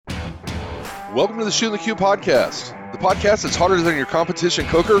Welcome to the Shooting the Q podcast, the podcast that's harder than your competition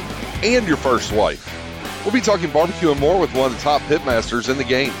cooker and your first wife. We'll be talking barbecue and more with one of the top pitmasters in the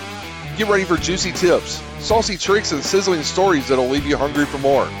game. Get ready for juicy tips, saucy tricks, and sizzling stories that'll leave you hungry for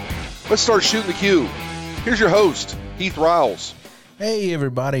more. Let's start shooting the Q. Here's your host, Heath Riles. Hey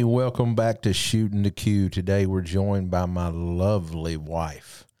everybody, welcome back to Shooting the Q. Today we're joined by my lovely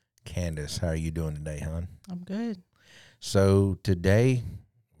wife, Candace. How are you doing today, hon? I'm good. So today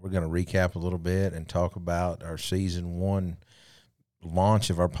we're going to recap a little bit and talk about our season one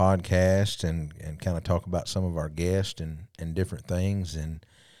launch of our podcast and kind of talk about some of our guests and different things. And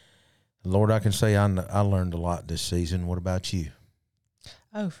Lord, I can say I learned a lot this season. What about you?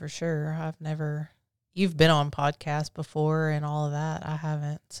 Oh, for sure. You've been on podcasts before and all of that. I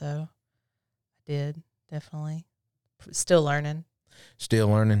haven't, so I did, definitely. Still learning. Still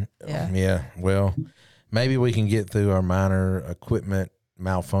learning? Yeah. Well, maybe we can get through our minor equipment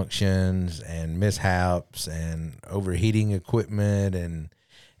malfunctions and mishaps and overheating equipment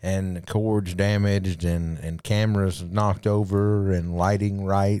and cords damaged and cameras knocked over and lighting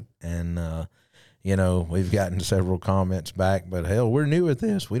right. And, we've gotten several comments back, but hell, we're new at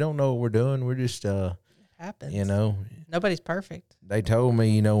this. We don't know what we're doing. We're just, it happens. Nobody's perfect. They told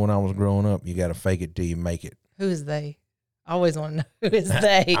me, when I was growing up, you got to fake it till you make it. Who is they? I always want to know who is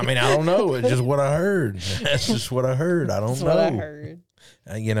they. I don't know. It's just what I heard. That's just what I heard. I don't know. What I heard.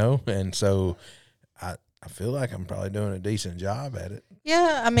 And so I feel like I'm probably doing a decent job at it.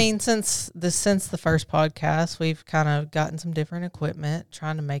 Yeah, since the first podcast, we've kind of gotten some different equipment,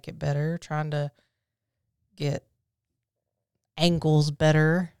 trying to make it better, trying to get angles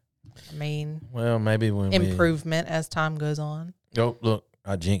better. Well, maybe when improvement as time goes on. Oh, look,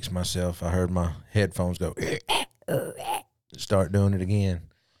 I jinxed myself. I heard my headphones go start doing it again,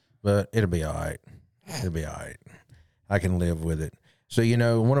 but it'll be all right. It'll be all right. I can live with it. So,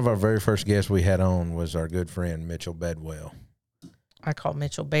 one of our very first guests we had on was our good friend, Mitchell Bedwell. I call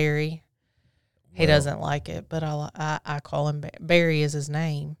Mitchell Barry. He doesn't like it, but I call him Barry is his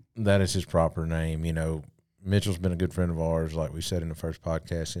name. That is his proper name. Mitchell's been a good friend of ours, like we said in the first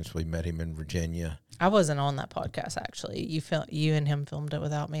podcast, since we met him in Virginia. I wasn't on that podcast, actually. You and him filmed it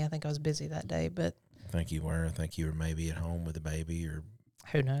without me. I think I was busy that day, but I think you were. I think you were maybe at home with the baby or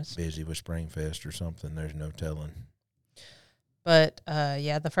who knows, busy with Springfest or something. There's no telling. But,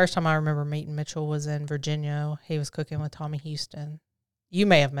 the first time I remember meeting Mitchell was in Virginia. He was cooking with Tommy Houston. You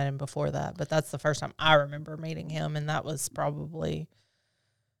may have met him before that, but that's the first time I remember meeting him, and that was probably,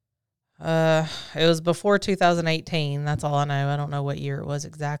 it was before 2018. That's all I know. I don't know what year it was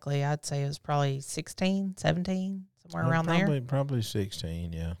exactly. I'd say it was probably 16, 17, somewhere around there. Probably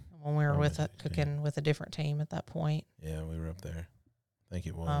 16, yeah. When we were cooking with a different team at that point. Yeah, we were up there. I think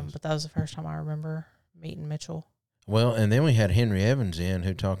it was. But that was the first time I remember meeting Mitchell. Well, and then we had Henry Evans in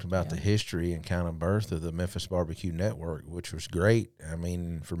who talked about the history and kind of birth of the Memphis Barbecue Network, which was great.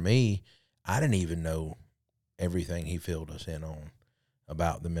 For me, I didn't even know everything he filled us in on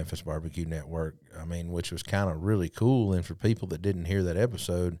about the Memphis Barbecue Network, which was kind of really cool. And for people that didn't hear that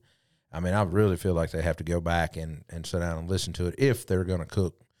episode, I really feel like they have to go back and sit down and listen to it if they're going to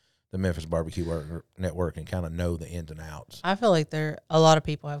cook the Memphis Barbecue Network and kind of know the ins and outs. I feel like a lot of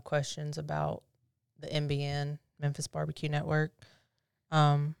people have questions about the MBN, Memphis Barbecue Network.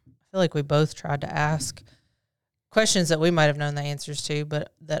 I feel like we both tried to ask questions that we might have known the answers to,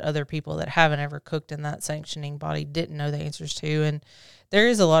 but that other people that haven't ever cooked in that sanctioning body didn't know the answers to. And there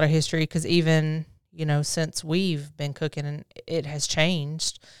is a lot of history because even, since we've been cooking, and it has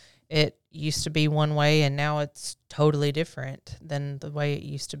changed. It used to be one way, and now it's totally different than the way it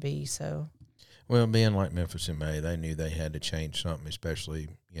used to be. So, well, being like Memphis in May, they knew they had to change something, especially,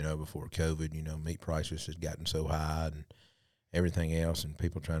 before COVID. Meat prices had gotten so high and everything else, and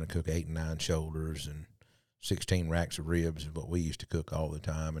people trying to cook 8 and 9 shoulders and 16 racks of ribs is what we used to cook all the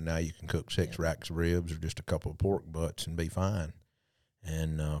time. And now you can cook 6 racks of ribs or just a couple of pork butts and be fine.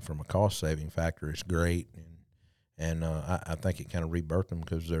 And from a cost-saving factor, it's great. And I think it kind of rebirthed them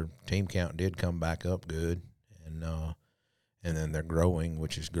because their team count did come back up good. And then they're growing,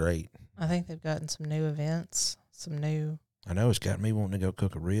 which is great. I think they've gotten some new events, I know it's got me wanting to go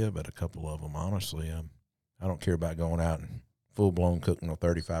cook a rib at a couple of them, honestly. I don't care about going out and full-blown cooking a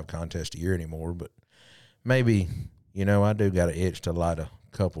 35 contest a year anymore, but maybe, I do got an itch to light a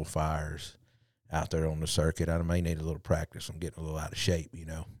couple fires out there on the circuit. I may need a little practice. I'm getting a little out of shape,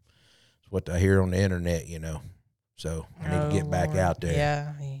 It's what I hear on the internet, So I need to get back out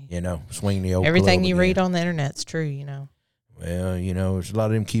there. Yeah. Swing the old everything club you again. Read on the internet's true, Well, there's a lot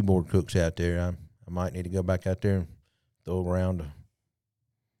of them keyboard cooks out there. I might need to go back out there and throw around a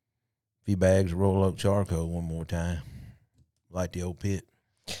few bags of roll oak charcoal one more time. Light the old pit.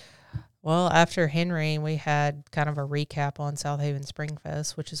 Well, after Henry, we had kind of a recap on South Haven Spring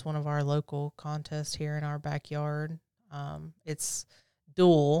Fest, which is one of our local contests here in our backyard. It's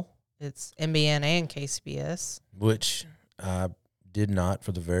dual. It's MBN and KCBS. Which I did not,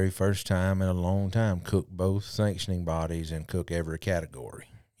 for the very first time in a long time, cook both sanctioning bodies and cook every category.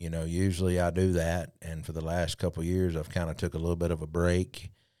 Usually I do that, and for the last couple of years, I've kind of took a little bit of a break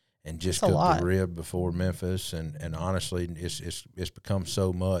and just cooked the rib before Memphis. And honestly, it's become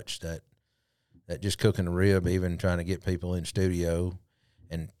so much that just cooking the rib, even trying to get people in studio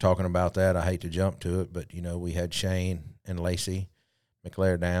and talking about that, I hate to jump to it, but, we had Shane and Lacey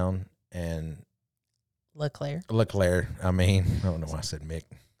McClare down and LeClaire. I mean, I don't know why I said Mick.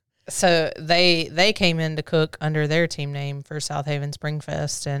 So they came in to cook under their team name for South Haven Spring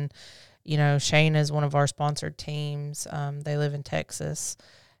Fest. And, Shane is one of our sponsored teams. They live in Texas.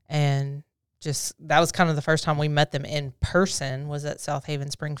 And just that was kind of the first time we met them in person was at South Haven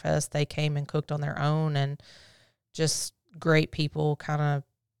Spring Fest. They came and cooked on their own, and just great people. Kind of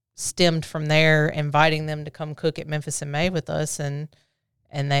stemmed from there, inviting them to come cook at Memphis in May with us, and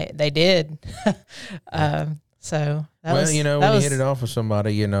they did. So that when you hit it off with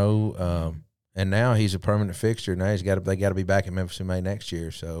somebody, and now he's a permanent fixture. Now they got to be back at Memphis in May next year.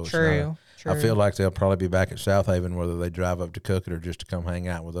 So true. I feel like they'll probably be back at South Haven, whether they drive up to cook it or just to come hang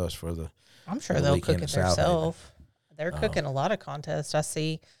out with us for the. I'm sure they'll cook it themselves. They're cooking a lot of contests. I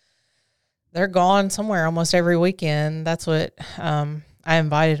see they're gone somewhere almost every weekend. That's what I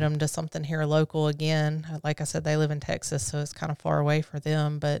invited them to something here local again. Like I said, they live in Texas, so it's kind of far away for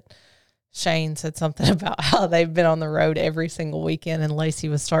them. But Shane said something about how they've been on the road every single weekend, and Lacey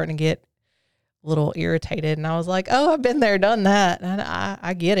was starting to get a little irritated. And I was like, oh, I've been there, done that. And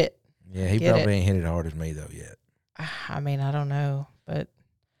I get it. Yeah, he probably ain't hit it hard as me, though, yet. I mean, I don't know, but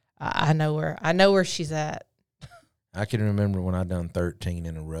I know where she's at. I can remember when I done 13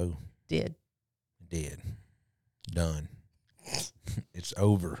 in a row. Did. Done. It's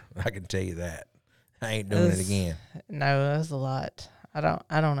over. I can tell you that. I ain't doing it again. No, that was a lot. I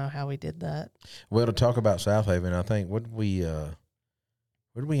don't know how we did that. Well, to talk about South Haven, I think where did we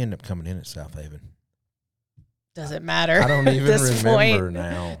end up coming in at South Haven? Does it matter? I don't even remember point.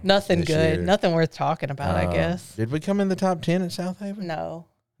 now. Nothing good. Year. Nothing worth talking about, I guess. Did we come in the top 10 at South Haven? No.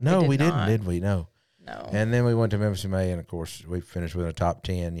 We didn't, did we? No. No. And then we went to Memphis in May, and, of course, we finished with a top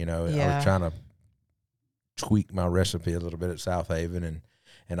 10. I was trying to tweak my recipe a little bit at South Haven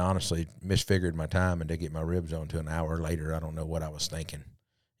and honestly misfigured my time and to get my ribs on to an hour later. I don't know what I was thinking,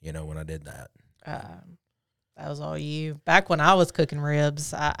 when I did that. That was all you. Back when I was cooking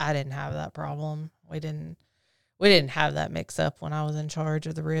ribs, I didn't have that problem. We didn't have that mix up when I was in charge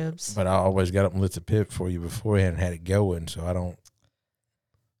of the ribs. But I always got up and lit the pit for you beforehand and had it going, so I don't.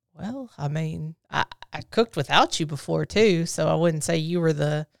 Well, I mean, I cooked without you before too, so I wouldn't say you were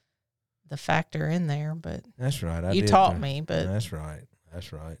the factor in there, but that's right. You taught me, but that's right.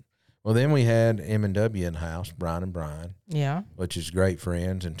 Well, then we had M&W in the house, Brian and Brian. Yeah. Which is great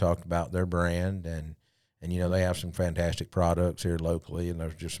friends, and talked about their brand and they have some fantastic products here locally, and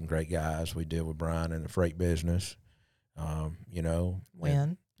there's just some great guys. We deal with Brian in the freight business. Brian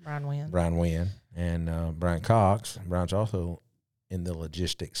Wynn, and Brian Cox. Brian's also in the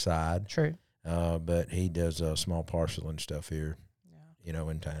logistics side. True. But he does small parcel and stuff here,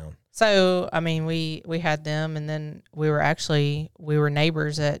 in town. So, I mean, we had them, and then we were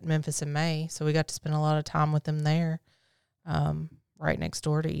neighbors at Memphis in May, so we got to spend a lot of time with them there, right next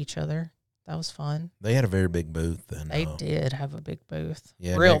door to each other. That was fun. They had a very big booth. And they did have a big booth.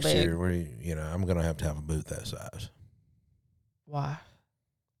 Yeah, real next big. year, I'm going to have a booth that size. Why?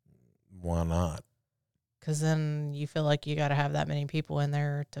 Why not? Because then you feel like you got to have that many people in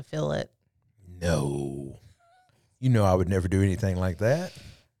there to fill it. No. I would never do anything like that.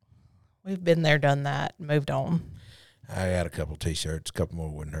 We've been there, done that, moved on. I had a couple T-shirts. A couple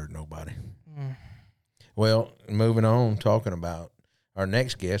more wouldn't hurt nobody. Well, moving on, talking about our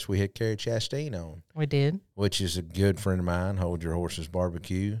next guest, we had Carrie Chastain on. We did. Which is a good friend of mine, Hold Your Horses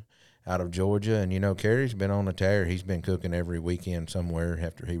Barbecue, out of Georgia. And, Carrie's been on the tear. He's been cooking every weekend somewhere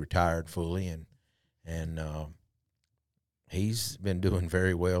after he retired fully. And he's been doing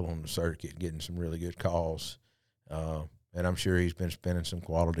very well on the circuit, getting some really good calls. And I'm sure he's been spending some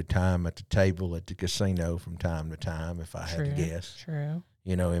quality time at the table at the casino from time to time, if I had to guess. True.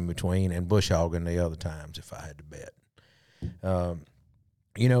 In between, and bush hogging the other times, if I had to bet.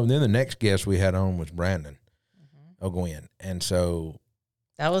 And then the next guest we had on was Brandon O'Gwen. And so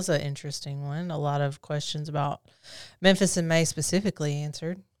that was an interesting one. A lot of questions about Memphis in May specifically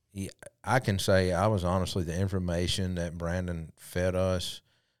answered. Yeah, I can say I was honestly, the information that Brandon fed us,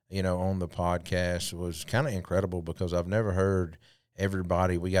 on the podcast was kind of incredible, because I've never heard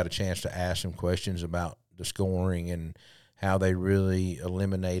everybody, we got a chance to ask some questions about the scoring and how they really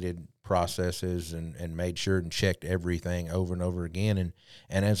eliminated processes and made sure and checked everything over and over again.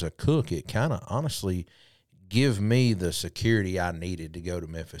 And as a cook, it kind of honestly give me the security I needed to go to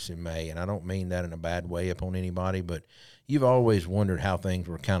Memphis in May. And I don't mean that in a bad way upon anybody, but you've always wondered how things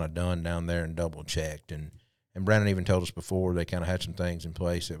were kind of done down there and double checked. And Brandon even told us before they kind of had some things in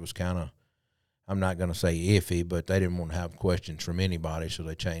place that was kind of, I'm not going to say iffy, but they didn't want to have questions from anybody, so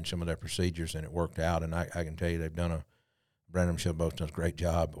they changed some of their procedures, and it worked out. And I can tell you they've done Brandon and Michelle both done a great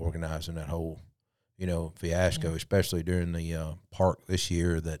job organizing that whole, fiasco, especially during the park this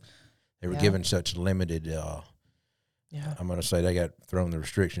year that they were given such limited I'm going to say they got thrown the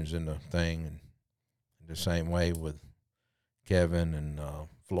restrictions in the thing, and the same way with Kevin and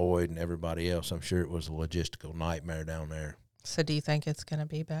Floyd and everybody else. I'm sure it was a logistical nightmare down there. So do you think it's going to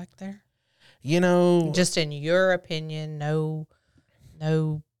be back there? Just in your opinion, no. I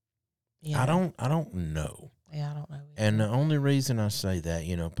don't know. Yeah, I don't know either. And the only reason I say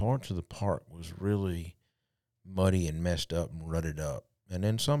that, parts of the park was really muddy and messed up and rutted up, and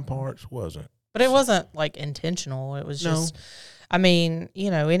then some parts wasn't. But it wasn't like intentional. It was just,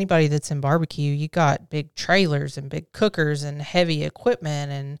 anybody that's in barbecue, you got big trailers and big cookers and heavy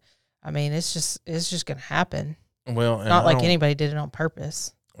equipment, and it's just going to happen. Well, it's not like anybody did it on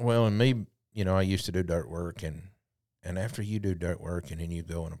purpose. Well, and me, I used to do dirt work, and after you do dirt work and then you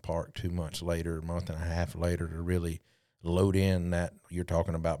go in a park 2 months later, a month and a half later to really load in that, you're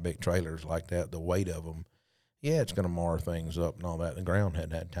talking about big trailers like that, the weight of them, it's going to mar things up and all that. The ground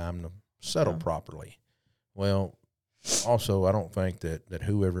hadn't had time to settle properly. Well, also, I don't think that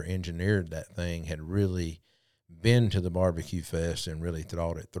whoever engineered that thing had really been to the barbecue fest and really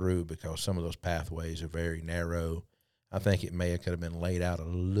thought it through, because some of those pathways are very narrow. I think it could have been laid out a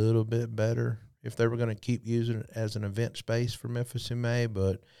little bit better if they were going to keep using it as an event space for Memphis in May.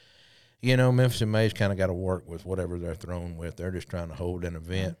 But, Memphis in May's kind of got to work with whatever they're thrown with. They're just trying to hold an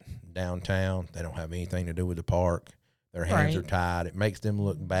event downtown. They don't have anything to do with the park. Their hands are tied. It makes them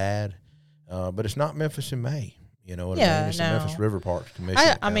look bad. But it's not Memphis in May. You know what I mean? It's the Memphis River Parks Commission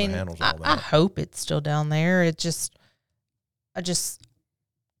that handles all that. I hope it's still down there. I just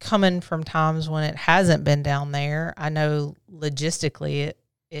coming from times when it hasn't been down there, I know logistically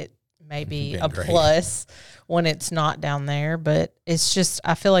it may be a plus when it's not down there, but it's just,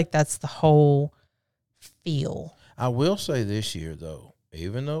 I feel like that's the whole feel. I will say this year, though,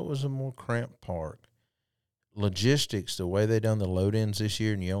 even though it was a more cramped park, logistics, the way they done the load-ins this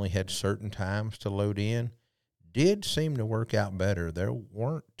year, and you only had certain times to load in, did seem to work out better. There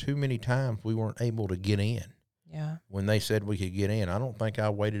weren't too many times we weren't able to get in. Yeah. When they said we could get in, I don't think I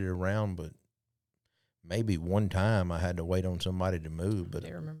waited around, but maybe one time I had to wait on somebody to move. But I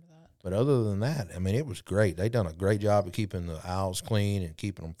do remember that. But other than that, it was great. They done a great job of keeping the aisles clean and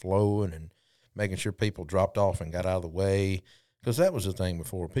keeping them flowing and making sure people dropped off and got out of the way. Because that was the thing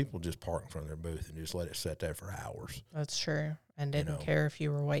before. People just parked in front of their booth and just let it sit there for hours. That's true. And didn't care if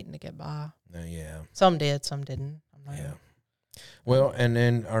you were waiting to get by. Yeah. Some did, some didn't. Well, and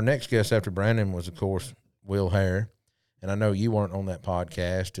then our next guest after Brandon was, of course, Will Hare. And I know you weren't on that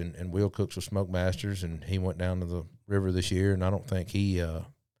podcast, and Will cooks with Smoke Masters, and he went down to the river this year, and I don't think he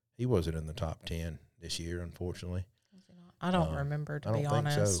wasn't in the top 10 this year, unfortunately. I don't remember, to be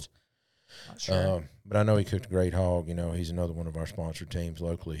honest. I don't think so. Not sure. But I know he cooked a great hog. He's another one of our sponsored teams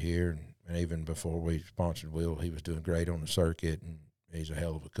locally here. And even before we sponsored Will, he was doing great on the circuit, and he's a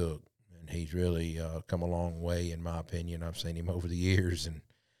hell of a cook. And he's really come a long way, in my opinion. I've seen him over the years,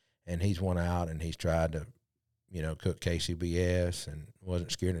 and he's went out and he's tried to, cook KCBS and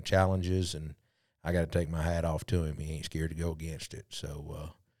wasn't scared of challenges. And I got to take my hat off to him. He ain't scared to go against it.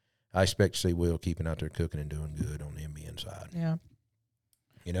 So I expect to see Will keeping out there cooking and doing good on the MBN side. Yeah.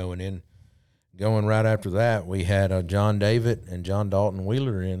 And then going right after that, we had John David and John Dalton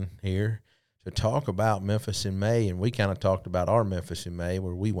Wheeler in here to talk about Memphis in May, and we kind of talked about our Memphis in May,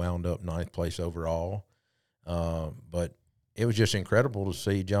 where we wound up 9th place overall. But it was just incredible to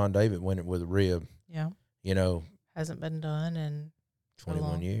see John David win it with a rib. Yeah. Hasn't been done in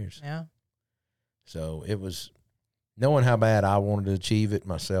 21 years. Yeah. So it was knowing how bad I wanted to achieve it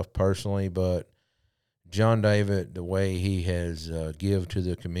myself personally, but John David, the way he has give to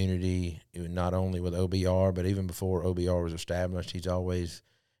the community, not only with OBR, but even before OBR was established, he's always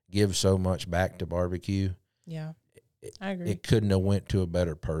give so much back to barbecue. Yeah, I agree. It couldn't have went to a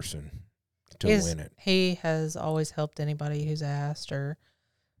better person to win it. He has always helped anybody who's asked, or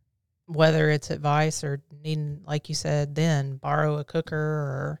whether it's advice or needing, like you said, then borrow a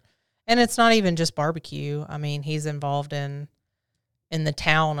cooker, and it's not even just barbecue. He's involved in in the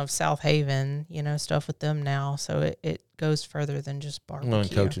town of South Haven, stuff with them now. So it goes further than just barbecue.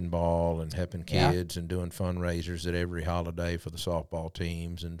 And coaching ball and helping kids and doing fundraisers at every holiday for the softball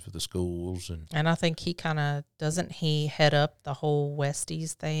teams and for the schools. And I think he kind of, doesn't he head up the whole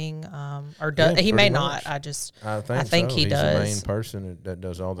Westies thing? He may not. I think so. he He's does. the main person that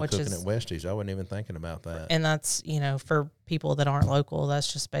does all the cooking at Westies. I wasn't even thinking about that. And that's, for people that aren't local,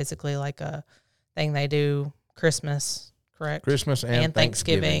 that's just basically like a thing they do Christmas. Correct. Christmas and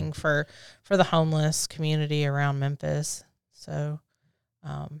Thanksgiving for the homeless community around Memphis. So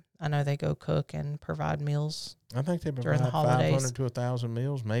I know they go cook and provide meals. I think they provide during the holidays. 500 to 1,000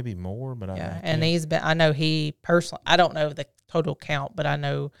 meals, maybe more. But I know he personally. I don't know the total count, but I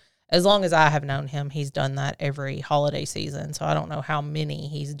know as long as I have known him, he's done that every holiday season. So I don't know how many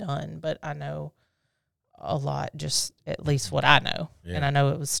he's done, but I know a lot, just at least what I know. Yeah. And I know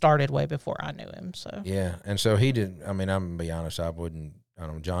it was started way before I knew him. So yeah, and so he did. I mean, I'm gonna be honest.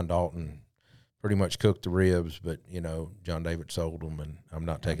 John Dalton pretty much cooked the ribs, but John David sold them, and I'm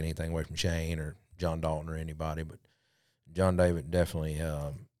not taking anything away from Shane or John Dalton or anybody, but John David definitely.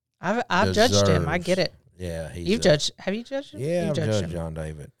 I've judged him. I get it. Yeah, you've judged. Have you judged him? Yeah, I've judged John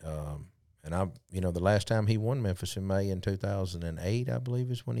David. And I, the last time he won Memphis in May in 2008, I believe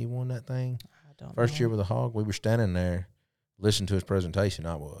is when he won that thing. First year with the Hog, we were standing there, listening to his presentation.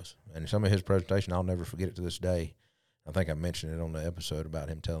 I was, and some of his presentation, I'll never forget it to this day. I think I mentioned it on the episode about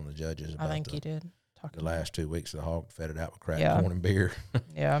him telling the judges about. I think you did. The last 2 weeks of the Hog fed it out with cracked corn and beer.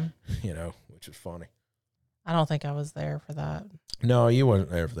 Yeah, which was funny. I don't think I was there for that. No, you wasn't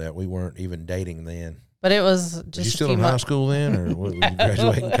there for that. We weren't even dating then. But it was just. Were you still in high school then, or were you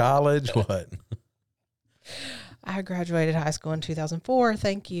graduating college? What? I graduated high school in 2004.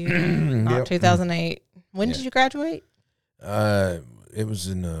 Thank you. Not 2008. When did you graduate? It was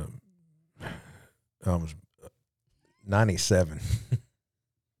in 97.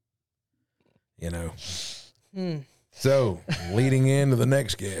 So leading into the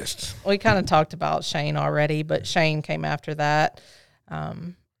next guest, we kind of talked about Shane already, but Shane came after that.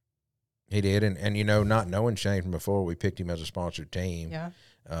 He did, and not knowing Shane from before, we picked him as a sponsored team. Yeah.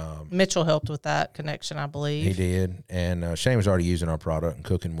 Mitchell helped with that connection, I believe. He did, and Shane was already using our product and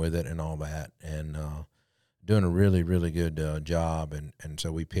cooking with it and all that, and doing a really, really good job. And so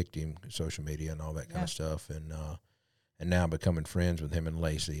we picked him, social media and all that kind of stuff, and now becoming friends with him and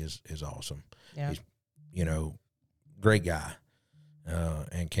Lacey is awesome. Yeah. He's, great guy,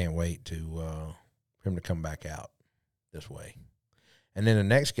 and can't wait for him to come back out this way. And then the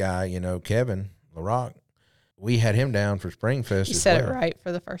next guy, Kevin LaRock, we had him down for Springfest. You said it right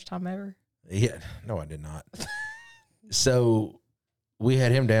for the first time ever. Yeah, no, I did not. So we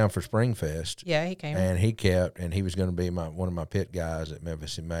had him down for Springfest. Yeah, he came. And he was going to be one of my pit guys at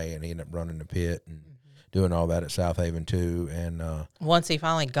Memphis in May, and he ended up running the pit and doing all that at South Haven too. And once he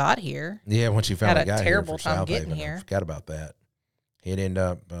finally got here. Yeah, once he finally got here. Had a terrible time South getting Haven, here. I forgot about that. He'd end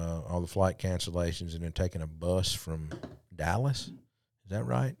up all the flight cancellations and then taking a bus from Dallas. Is that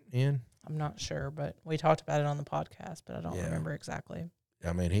right, Ian? I'm not sure, but we talked about it on the podcast, but I don't remember exactly.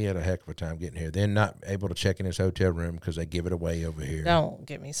 I mean, he had a heck of a time getting here. Then not able to check in his hotel room because they give it away over here. Don't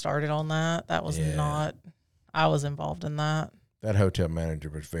get me started on that. That was not – I was involved in that. That hotel manager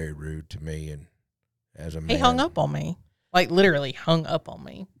was very rude to me, and as a man. He hung up on me. Like, literally hung up on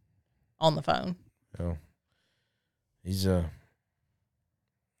me on the phone. Oh. He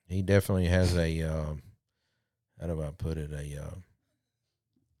definitely has a how do I put it, a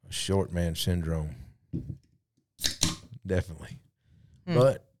short man syndrome. Definitely.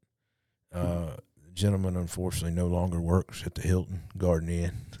 But the gentleman, unfortunately, no longer works at the Hilton Garden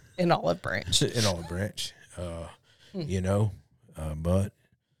Inn. In Olive Branch. In Olive Branch. But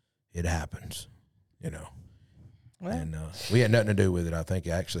it happens, Well. And we had nothing to do with it. I think,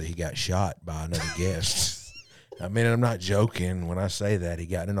 actually, he got shot by another guest. I mean, I'm not joking when I say that. He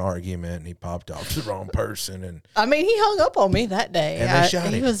got in an argument and he popped off to the wrong person. And I mean, he hung up on me that day. And they shot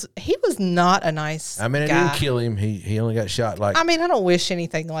him. He was not a nice I mean, it guy. didn't kill him. He only got shot like. I mean, I don't wish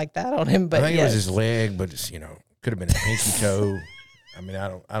anything like that on him, but I think it was his leg, but it's could have been a pinky toe. I mean,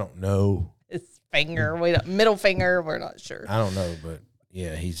 I don't know. His finger, middle finger. We're not sure. I don't know, but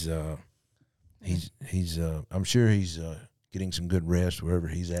yeah, he's I'm sure he's getting some good rest wherever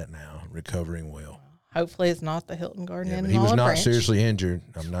he's at now, recovering well. Hopefully it's not the Hilton Garden Inn. But he was not seriously injured.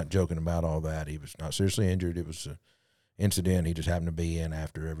 I'm not joking about all that. He was not seriously injured. It was an incident he just happened to be in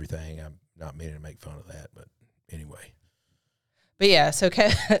after everything. I'm not meaning to make fun of that, but anyway. But yeah, so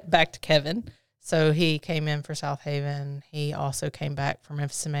back to Kevin. So he came in for South Haven. He also came back from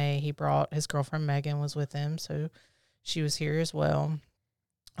Memphis in May. He brought his girlfriend Megan was with him, so she was here as well.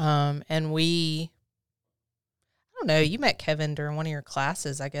 And I don't know. You met Kevin during one of your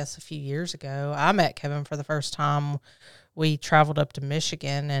classes, I guess, a few years ago. I met Kevin for the first time. We traveled up to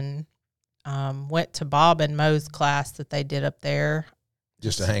Michigan and went to Bob and Mo's class that they did up there.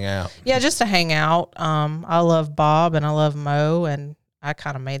 Just to hang out. Yeah, just to hang out. I love Bob and I love Mo, and I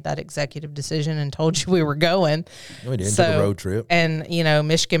kind of made that executive decision and told you we were going. We did. Took a road trip. And,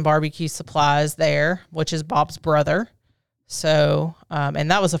 Michigan Barbecue Supply is there, which is Bob's brother. So, and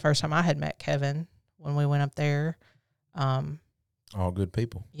that was the first time I had met Kevin when we went up there. All good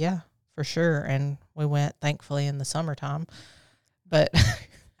people. Yeah, for sure. And we went, thankfully, in the summertime. But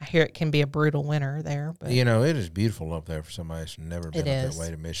I hear it can be a brutal winter there. But it is beautiful up there for somebody that's never been up that way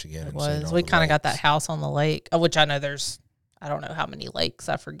to Michigan. It was. We kind of got that house on the lake, which I know I don't know how many lakes.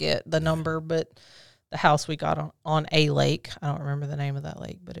 I forget the number, but the house we got on a lake. I don't remember the name of that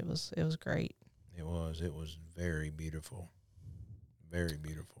lake, but it was great. It was very beautiful. Very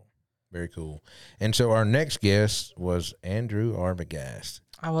beautiful. Very cool. And so our next guest was Andrew Arbogast.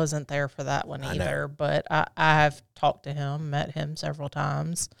 I wasn't there for that one either, but I have talked to him, met him several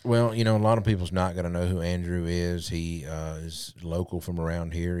times. Well, a lot of people's not going to know who Andrew is. He is local from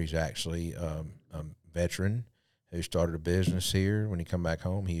around here. He's actually a veteran who started a business here. When he come back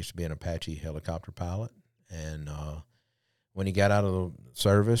home, he used to be an Apache helicopter pilot. And when he got out of the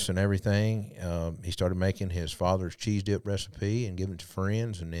service and everything, he started making his father's cheese dip recipe and giving it to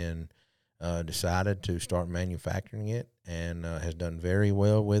friends, and then decided to start manufacturing it, and has done very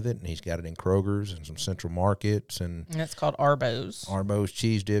well with it. And he's got it in Kroger's and some central markets. And it's called Arbo's. Arbo's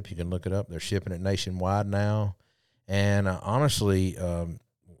cheese dip. You can look it up. They're shipping it nationwide now. And honestly,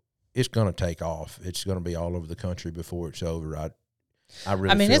 it's going to take off. It's going to be all over the country before it's over. I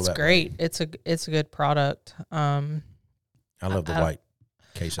really feel it's that great. way. It's a good product. I love the white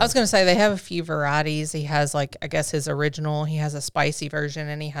queso. I was going to say they have a few varieties. He has his original. He has a spicy version,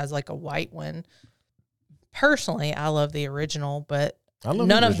 and he has a white one. Personally, I love the original, but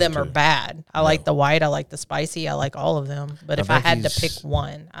none of them are bad. I like the white. I like the spicy. I like all of them. But if I had to pick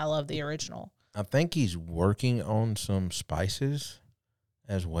one, I love the original. I think he's working on some spices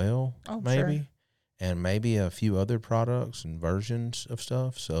as well, maybe. Sure. And maybe a few other products and versions of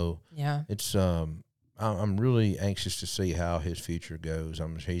stuff. So yeah, it's I'm really anxious to see how his future goes.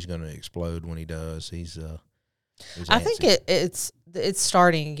 He's going to explode when he does. He's I think it's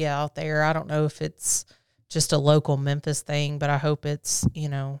starting to get out there. I don't know if it's just a local Memphis thing, but I hope it's,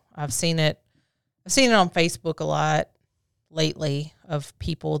 I've seen it on Facebook a lot lately of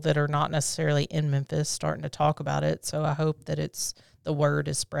people that are not necessarily in Memphis starting to talk about it. So I hope that the word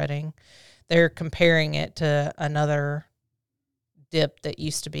is spreading. They're comparing it to another dip that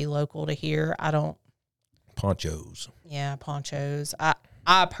used to be local to here. Ponchos. Yeah, ponchos.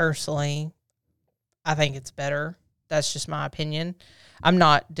 I personally, I think it's better. That's just my opinion. I'm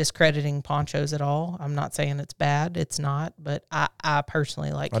not discrediting ponchos at all. I'm not saying it's bad. It's not. But I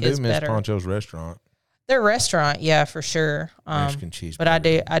personally like his better. I do miss Poncho's restaurant. Their restaurant, yeah, for sure. Mexican cheese. But I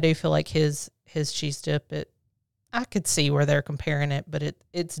do feel like his cheese dip, I could see where they're comparing it, but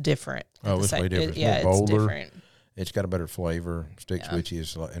it's different. Oh, it's way different. It's bolder. Different. It's got a better flavor. Sticks with you,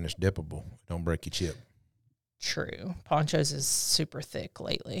 and it's dippable. Don't break your chip. True. Ponchos is super thick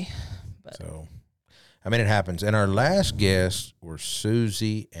lately. But. So, it happens. And our last guests were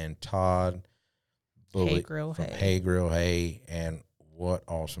Susie and Todd Bullock from Hey Grill Hey, and what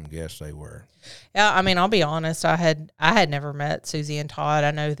awesome guests they were. Yeah, I'll be honest. I had never met Susie and Todd. I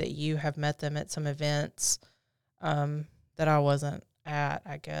know that you have met them at some events that I wasn't at,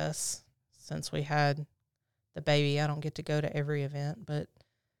 I guess, since we had the baby. I don't get to go to every event, but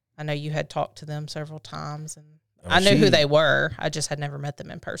I know you had talked to them several times, and I knew who they were. I just had never met them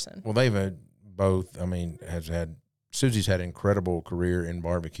in person. Well, they've had both. Susie's had an incredible career in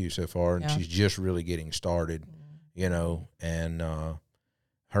barbecue so far, and she's just really getting started, and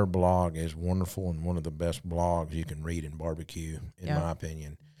her blog is wonderful and one of the best blogs you can read in barbecue, in my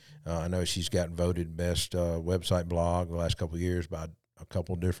opinion. I know she's gotten voted best website blog the last couple of years by a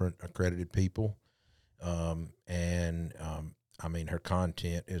couple different accredited people. Her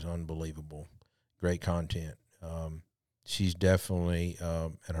content is unbelievable. Great content. She's definitely,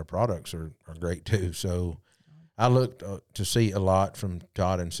 and her products are great too. So I look to see a lot from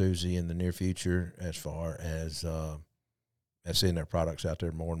Todd and Susie in the near future as far as seeing their products out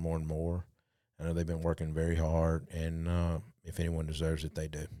there more and more and more. I know they've been working very hard, and if anyone deserves it, they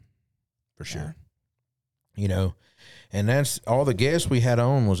do, for sure. And that's all the guests we had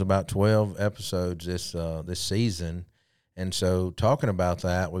on was about 12 episodes this season. And so talking about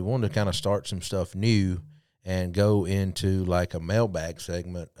that, we wanted to kind of start some stuff new and go into like a mailbag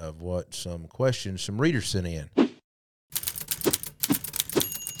segment of what some questions some readers sent in.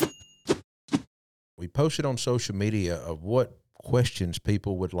 we posted on social media of what questions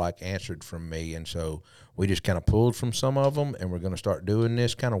people would like answered from me. And so we just kind of pulled from some of them, and we're going to start doing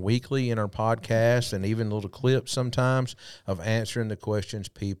this kind of weekly in our podcast and even little clips sometimes of answering the questions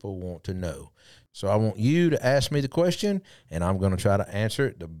people want to know. So I want you to ask me the question, and I'm going to try to answer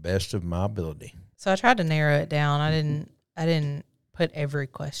it the best of my ability. So I tried to narrow it down. I didn't put every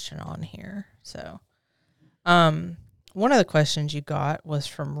question on here. So one of the questions you got was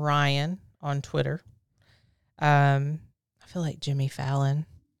from Ryan on Twitter. I feel like Jimmy Fallon.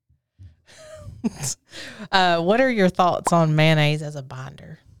 What are your thoughts on mayonnaise as a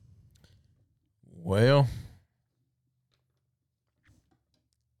binder? Well,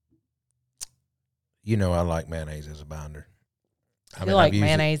 you know I like mayonnaise as a binder. I feel like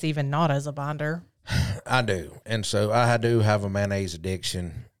mayonnaise even not as a binder. I do. And so I do have a mayonnaise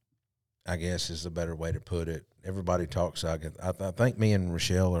addiction, I guess is the better way to put it. Everybody talks. I think me and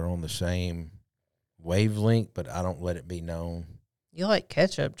Rochelle are on the same wavelength, but I don't let it be known. You like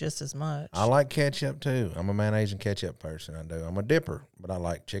ketchup just as much. I like ketchup too. I'm a mayonnaise and ketchup person. I do. I'm a dipper, but I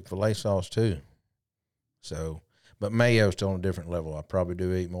like Chick-fil-A sauce too. So, but mayo's still on a different level. I probably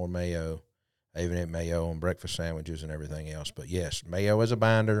do eat more mayo. I even eat mayo on breakfast sandwiches and everything else. But yes, mayo as a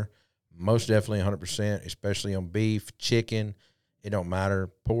binder, most definitely 100%, especially on beef, chicken. It don't matter.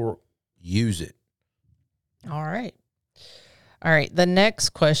 Pork, use it. All right. All right. The next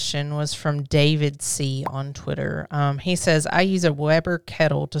question was from David C. on Twitter. He says, I use a Weber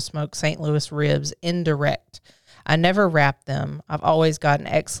kettle to smoke St. Louis ribs indirect. I never wrap them. I've always gotten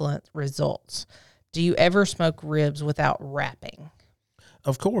excellent results. Do you ever smoke ribs without wrapping?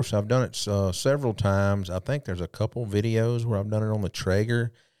 Of course. I've done it several times. I think there's a couple videos where I've done it on the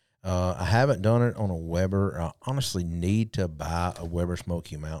Traeger. I haven't done it on a Weber. I honestly need to buy a Weber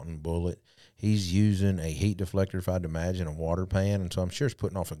Smoky Mountain bullet. He's using a heat deflector, if I'd imagine, a water pan, and so I'm sure it's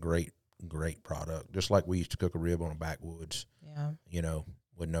putting off a great product, just like we used to cook a rib on a backwoods,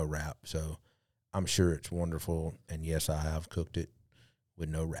 with no wrap. So I'm sure it's wonderful, and yes, I have cooked it with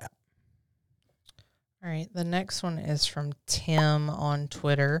no wrap. All right, the next one is from Tim on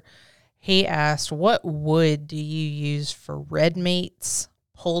Twitter. He asked, what wood do you use for red meats,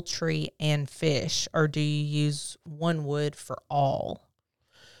 poultry, and fish, or do you use one wood for all?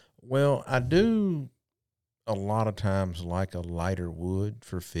 Well, I do a lot of times like a lighter wood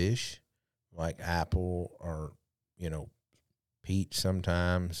for fish, like apple or, peach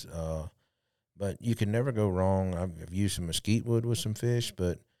sometimes. But you can never go wrong. I've used some mesquite wood with some fish,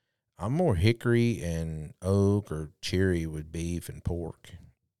 but I'm more hickory and oak or cherry with beef and pork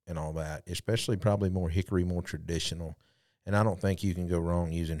and all that, especially probably more hickory, more traditional. And I don't think you can go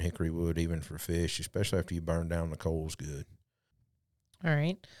wrong using hickory wood even for fish, especially after you burn down the coals good. All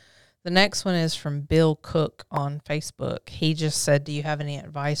right. The next one is from Bill Cook on Facebook. He just said, do you have any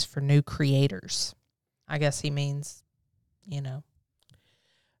advice for new creators? I guess he means,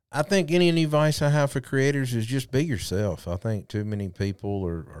 I think any advice I have for creators is just be yourself. I think too many people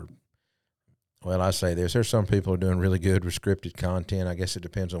I say this, there's some people who are doing really good with scripted content. I guess it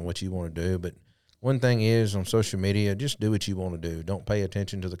depends on what you want to do. But one thing is on social media, just do what you want to do. Don't pay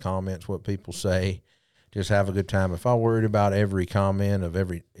attention to the comments, what people say. Just have a good time. If I worried about every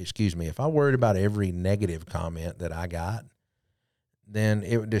if I worried about every negative comment that I got, then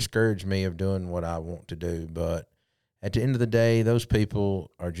it would discourage me of doing what I want to do. But at the end of the day, those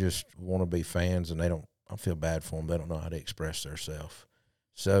people are just want to be fans, and I feel bad for them. They don't know how to express themselves.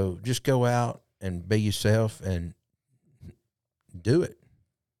 So just go out and be yourself and do it.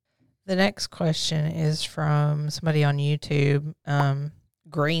 The next question is from somebody on YouTube,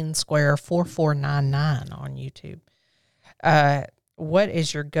 Green Square 4499 on YouTube. What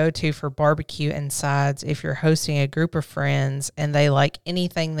is your go-to for barbecue and sides if you're hosting a group of friends and they like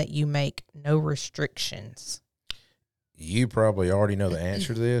anything that you make, no restrictions? You probably already know the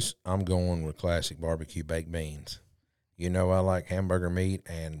answer to this. I'm going with classic barbecue baked beans. I like hamburger meat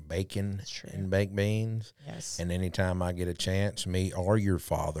and bacon and baked beans. Yes. And anytime I get a chance, me or your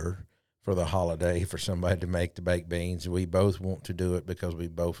father, for the holiday, for somebody to make the baked beans, we both want to do it because we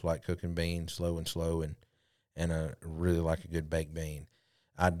both like cooking beans slow and really like a good baked bean.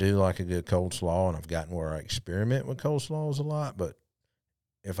 I do like a good coleslaw, and I've gotten where I experiment with coleslaws a lot, but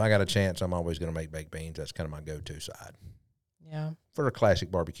if I got a chance, I'm always going to make baked beans. That's kind of my go-to side. Yeah. For a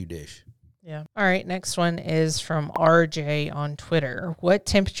classic barbecue dish. Yeah. All right. Next one is from RJ on Twitter. What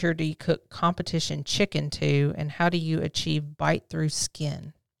temperature do you cook competition chicken to, and how do you achieve bite-through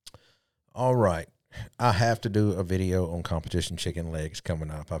skin? All right. I have to do a video on competition chicken legs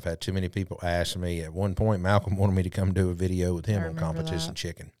coming up. I've had too many people ask me. At one point, Malcolm wanted me to come do a video with him on competition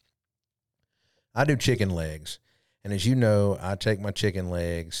chicken. I do chicken legs. And as you know, I take my chicken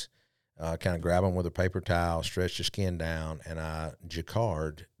legs, kind of grab them with a paper towel, stretch the skin down, and I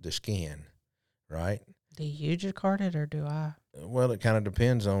jacquard the skin, right? Do you jacquard it or do I? Well, it kind of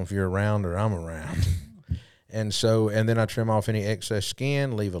depends on if you're around or I'm around. And then I trim off any excess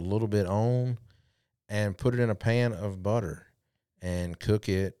skin, leave a little bit on, and put it in a pan of butter and cook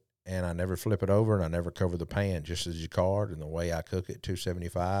it. And I never flip it over, and I never cover the pan, just as jacquard. And the way I cook it,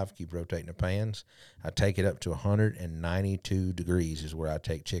 275, keep rotating the pans. I take it up to 192 degrees is where I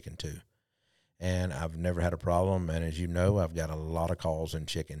take chicken to. And I've never had a problem. And as you know, I've got a lot of calls in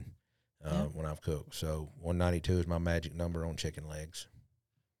chicken when I've cooked. So 192 is my magic number on chicken legs.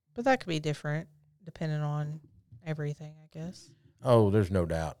 But that could be different depending on everything, I guess. Oh, there's no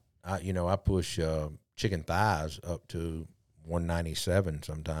doubt. I push chicken thighs up to 197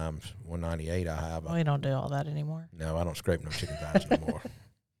 sometimes, 198 I have. We don't do all that anymore. No, I don't scrape no chicken thighs anymore.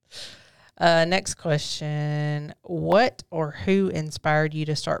 Next question. What or who inspired you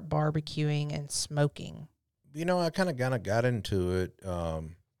to start barbecuing and smoking? I kind of got into it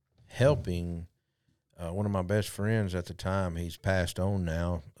helping one of my best friends at the time. He's passed on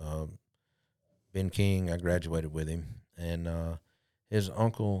now, Ben King. I graduated with him. And his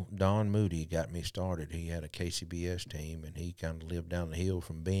uncle, Don Moody, got me started. He had a KCBS team, and he kind of lived down the hill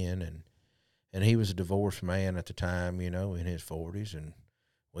from Ben. And he was a divorced man at the time, in his 40s. And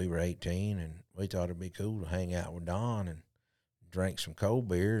we were 18, and we thought it'd be cool to hang out with Don and drink some cold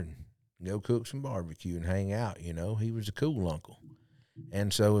beer and go cook some barbecue and hang out, He was a cool uncle.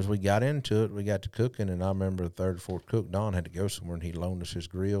 And so as we got into it, we got to cooking, and I remember the third or fourth cook, Don, had to go somewhere, and he loaned us his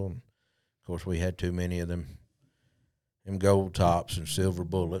grill. And, of course, we had too many of them gold tops and silver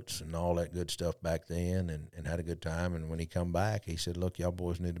bullets and all that good stuff back then, and had a good time. And when he come back, he said, look, y'all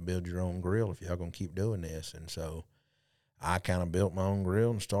boys need to build your own grill if y'all going to keep doing this. And so I kind of built my own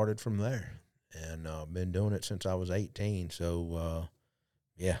grill and started from there, and been doing it since I was 18. So,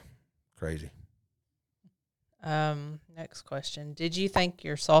 crazy. Next question. Did you think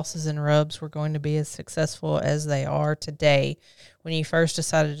your sauces and rubs were going to be as successful as they are today when you first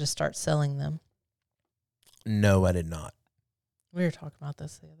decided to start selling them? No, I did not. We were talking about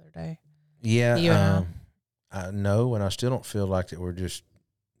this the other day. Yeah. You and no, and I still don't feel like that we're just,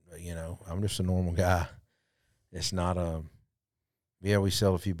 I'm just a normal guy. It's not we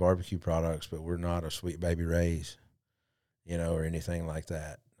sell a few barbecue products, but we're not a Sweet Baby Ray's, or anything like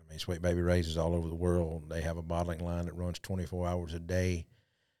that. I mean, Sweet Baby Ray's is all over the world. They have a bottling line that runs 24 hours a day,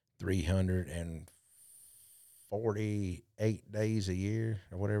 348 days a year,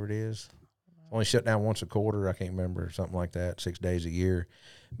 or whatever it is. Only shut down once a quarter. I can't remember, something like that, 6 days a year.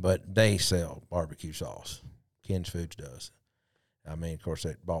 But they sell barbecue sauce. Ken's Foods does. I mean, of course,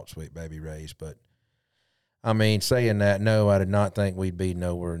 they bought Sweet Baby Ray's. But, I mean, saying that, no, I did not think we'd be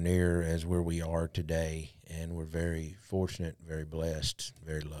nowhere near as where we are today. And we're very fortunate, very blessed,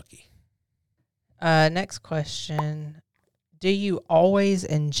 very lucky. Next question. Do you always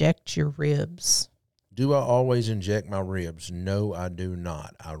inject your ribs? Do I always inject my ribs? No, I do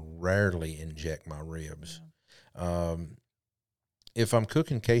not. I rarely inject my ribs. If I'm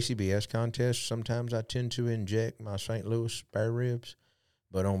cooking KCBS contests, sometimes I tend to inject my St. Louis spare ribs.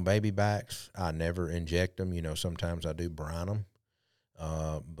 But on baby backs, I never inject them. Sometimes I do brine them.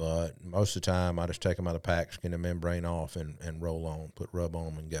 But most of the time, I just take them out of the pack, skin the membrane off, and roll on, put rub on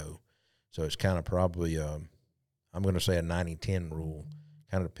them, and go. So it's kind of probably, I'm going to say a 90-10 rule.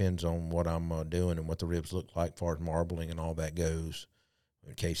 Kind of depends on what I'm doing and what the ribs look like as far as marbling and all that goes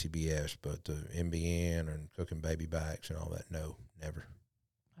in KCBS. But the MBN and cooking baby backs and all that, no, never.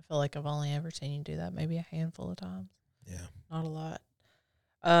 I feel like I've only ever seen you do that maybe a handful of times. Yeah. Not a lot.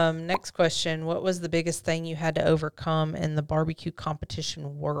 Next question. What was the biggest thing you had to overcome in the barbecue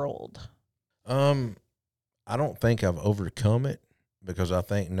competition world? I don't think I've overcome it, because I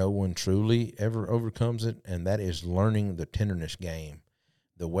think no one truly ever overcomes it, and that is learning the tenderness game.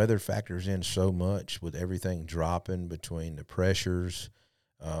 The weather factors in so much with everything dropping, between the pressures,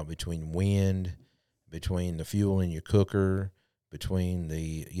 between wind, between the fuel in your cooker, between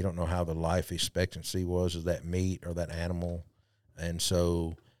you don't know how the life expectancy was of that meat or that animal. And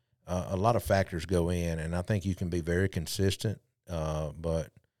so a lot of factors go in, and I think you can be very consistent, but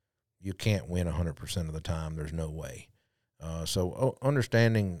you can't win 100% of the time. There's no way. So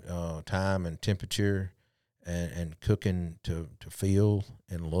understanding time and temperature and cooking to feel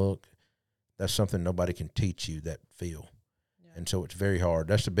and look, that's something nobody can teach you, that feel. Yeah. And so it's very hard.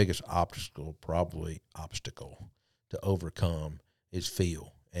 That's the biggest obstacle to overcome is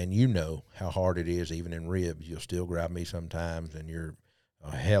feel. And how hard it is, even in ribs. You'll still grab me sometimes, and you're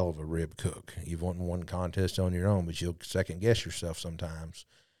a hell of a rib cook. You've won one contest on your own, but you'll second-guess yourself sometimes.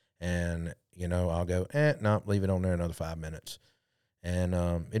 And, I'll go, no, leave it on there another 5 minutes. And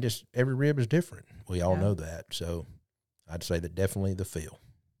every rib is different. We all Yeah. know that. So I'd say that definitely the feel.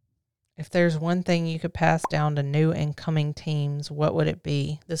 If there's one thing you could pass down to new incoming teams, what would it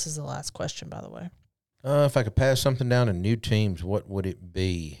be? This is the last question, by the way. If I could pass something down to new teams, what would it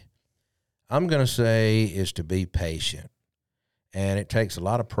be? I'm going to say is to be patient. And it takes a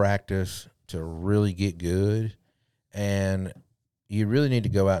lot of practice to really get good. And you really need to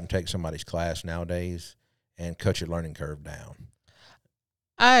go out and take somebody's class nowadays and cut your learning curve down.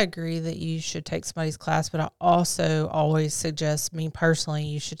 I agree that you should take somebody's class, but I also always suggest, me personally,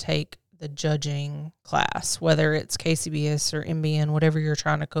 you should take the judging class, whether it's KCBS or MBN, whatever you're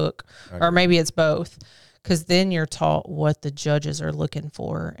trying to cook, or maybe it's both, because then you're taught what the judges are looking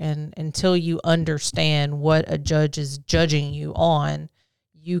for. And until you understand what a judge is judging you on,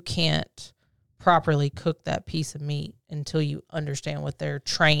 you can't properly cook that piece of meat until you understand what they're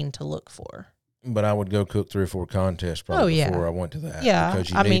trained to look for. But I would go cook 3 or 4 contests probably before I went to that. Yeah, because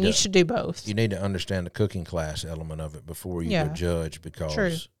you should do both. You need to understand the cooking class element of it before you go judge, because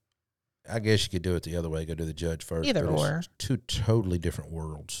True. I guess you could do it the other way, go do the judge first. Either but or. It's 2 totally different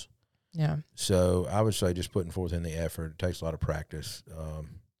worlds. Yeah. So I would say just putting forth in the effort. It takes a lot of practice, practice.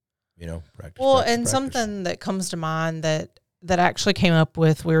 Well, practice, and practice. something that comes to mind that actually came up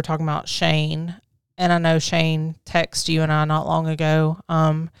with, we were talking about Shane, and I know Shane texted you and I not long ago.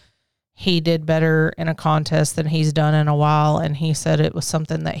 He did better in a contest than he's done in a while, and he said it was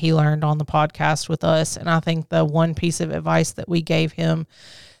something that he learned on the podcast with us. And I think the one piece of advice that we gave him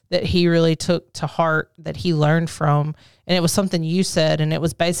that he really took to heart, that he learned from, and it was something you said, and it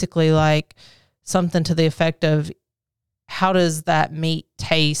was basically like something to the effect of, how does that meat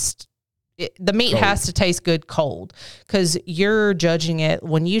taste? The meat cold. has to taste good cold, because you're judging it.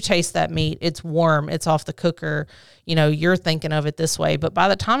 When you taste that meat, it's warm, it's off the cooker. You're thinking of it this way. But by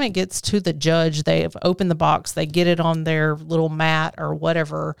the time it gets to the judge, they've opened the box, they get it on their little mat or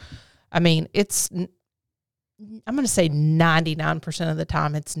whatever. I mean, I'm going to say 99% of the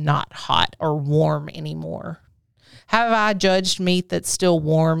time it's not hot or warm anymore. Have I judged meat that's still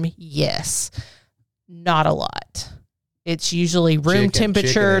warm? Yes. Not a lot. It's usually room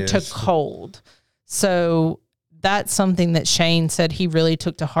temperature to cold. So that's something that Shane said he really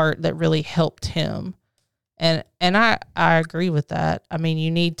took to heart, that really helped him. And I agree with that. I mean,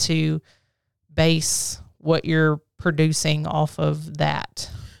 you need to base what you're producing off of that.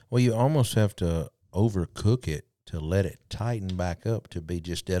 Well, you almost have to overcook it to let it tighten back up to be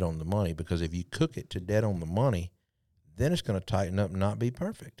just dead on the money, because if you cook it to dead on the money, then it's going to tighten up and not be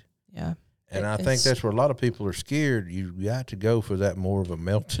perfect. Yeah. And I think that's where a lot of people are scared. You got to go for that more of a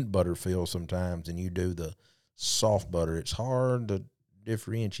melted butter feel sometimes than you do the soft butter. It's hard to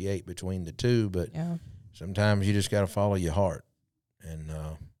differentiate between the two, but sometimes you just got to follow your heart. And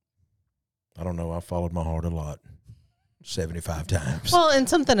I don't know, I followed my heart a lot, 75 times. Well, and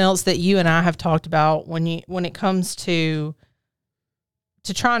something else that you and I have talked about when it comes to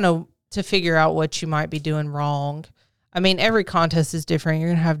trying to figure out what you might be doing wrong. I mean, every contest is different. You're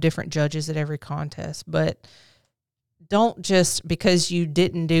going to have different judges at every contest, but don't just because you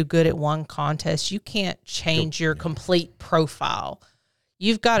didn't do good at one contest, you can't change your complete profile.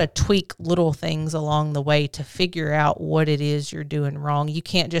 You've got to tweak little things along the way to figure out what it is you're doing wrong. You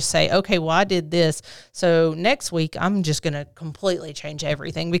can't just say, okay, well, I did this, so next week I'm just going to completely change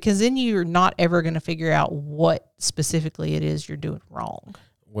everything, because then you're not ever going to figure out what specifically it is you're doing wrong.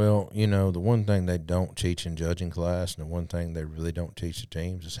 Well, the one thing they don't teach in judging class, and the one thing they really don't teach the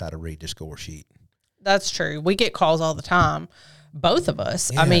teams, is how to read the score sheet. That's true. We get calls all the time. Both of us.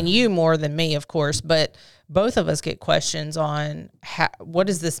 Yeah. I mean, you more than me, of course, but both of us get questions on what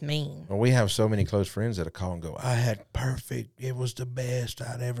does this mean? Well, we have so many close friends that call and go, I had perfect. It was the best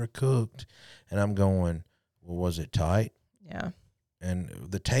I'd ever cooked. And I'm going, well, was it tight? Yeah. And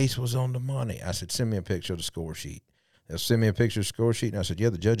the taste was on the money. I said, send me a picture of the score sheet. They'll send me a picture of the score sheet, and I said,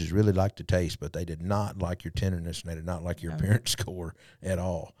 the judges really liked the taste, but they did not like your tenderness, and they did not like your appearance score at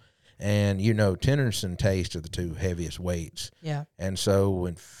all. And, tenderness and taste are the two heaviest weights. Yeah. And so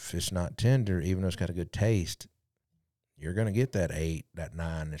if it's not tender, even though it's got a good taste, you're going to get that 8, that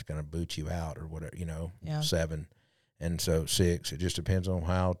 9 that's going to boot you out, or whatever, 7. And so 6. It just depends on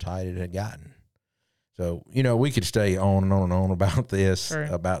how tight it had gotten. So, we could stay on and on and on about this, Sure.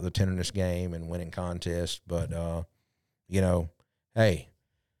 about the tenderness game and winning contests, but, hey,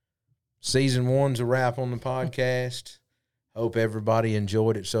 season 1's a wrap on the podcast. Hope everybody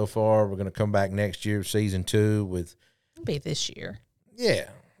enjoyed it so far. We're going to come back next year, season 2 with. It'll be this year. Yeah,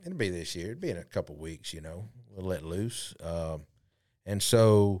 it'll be this year. It'll be in a couple weeks, we'll let loose. And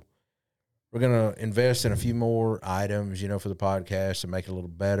so we're going to invest in a few more items, for the podcast to make it a little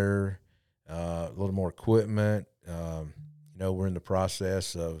better, a little more equipment. we're in the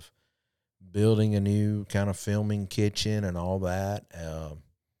process of building a new kind of filming kitchen and all that.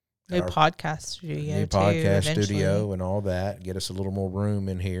 New podcast studio. New podcast studio and all that. Get us a little more room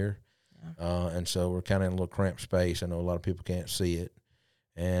in here. Yeah. And so we're kind of in a little cramped space. I know a lot of people can't see it.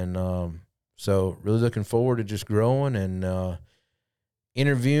 And so really looking forward to just growing and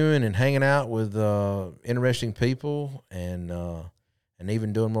interviewing and hanging out with interesting people and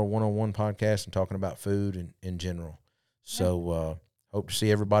even doing more one-on-one podcasts and talking about food in general. So hope to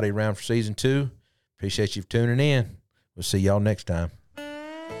see everybody around for season 2. Appreciate you tuning in. We'll see y'all next time.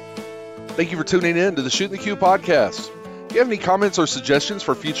 Thank you for tuning in to the Shooting the Q podcast. If you have any comments or suggestions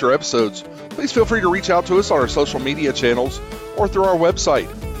for future episodes, please feel free to reach out to us on our social media channels or through our website.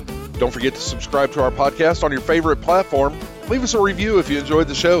 Don't forget to subscribe to our podcast on your favorite platform. Leave us a review if you enjoyed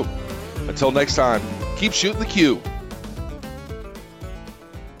the show. Until next time, keep shooting the Q.